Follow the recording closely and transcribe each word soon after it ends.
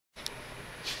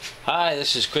Hi,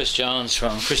 this is Chris Jones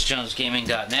from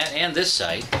ChrisJonesGaming.net and this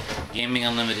site,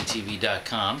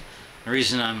 GamingUnlimitedTV.com. The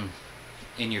reason I'm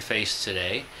in your face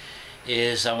today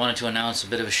is I wanted to announce a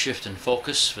bit of a shift in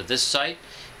focus for this site,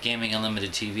 Gaming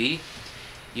Unlimited TV.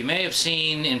 You may have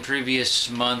seen in previous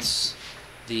months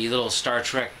the little Star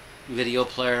Trek video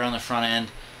player on the front end.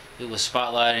 It was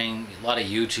spotlighting a lot of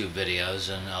YouTube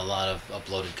videos and a lot of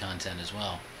uploaded content as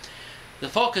well. The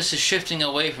focus is shifting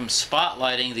away from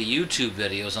spotlighting the YouTube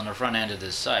videos on the front end of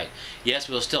this site. Yes,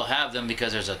 we'll still have them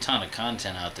because there's a ton of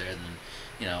content out there, and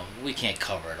we can't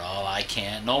cover it all. I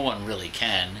can't. No one really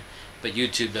can, but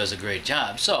YouTube does a great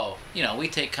job. So, we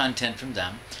take content from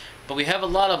them. But we have a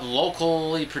lot of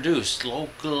locally produced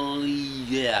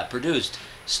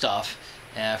stuff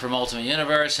from Ultimate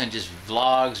Universe and just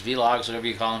vlogs, whatever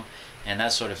you call them, and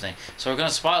that sort of thing. So we're going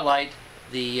to spotlight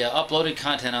the uploaded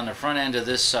content on the front end of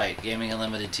this site, Gaming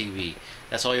Unlimited TV.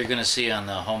 That's all you're going to see on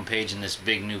the home page in this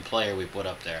big new player we put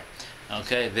up there.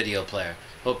 Okay, video player.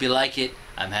 Hope you like it.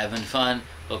 I'm having fun.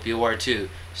 Hope you are too.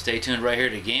 Stay tuned right here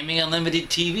to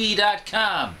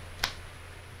GamingUnlimitedTV.com,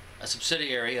 a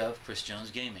subsidiary of Chris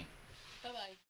Jones Gaming.